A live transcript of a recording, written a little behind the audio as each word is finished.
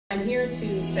I'm here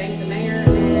to thank the mayor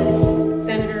and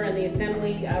senator and the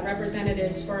assembly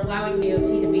representatives for allowing DOT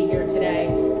to be here today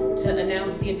to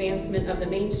announce the advancement of the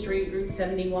Main Street Route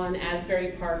 71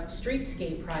 Asbury Park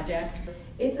Streetscape project.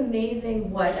 It's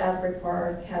amazing what Asbury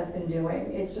Park has been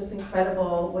doing. It's just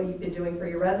incredible what you've been doing for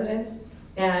your residents,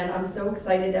 and I'm so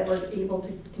excited that we're able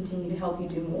to continue to help you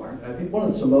do more. I think one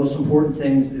of the most important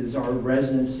things is our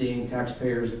residents seeing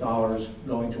taxpayers' dollars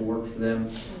going to work for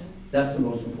them. That's the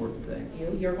most important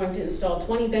thing. You're going to install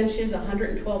 20 benches,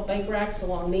 112 bike racks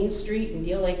along Main Street and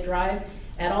Deal Lake Drive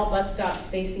at all bus stops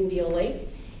facing Deal Lake.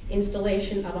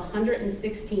 Installation of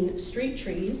 116 street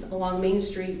trees along Main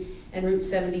Street and Route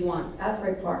 71.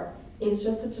 Asbury Park is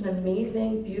just such an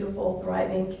amazing, beautiful,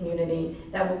 thriving community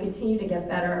that will continue to get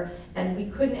better, and we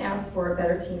couldn't ask for a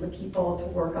better team of people to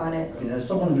work on it. I mean, as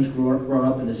someone who's grown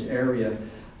up in this area,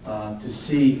 to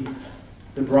see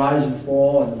the rise and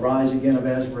fall and the rise again of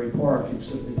Asbury Park,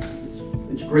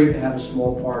 it's great to have a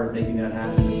small part of making that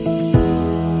happen.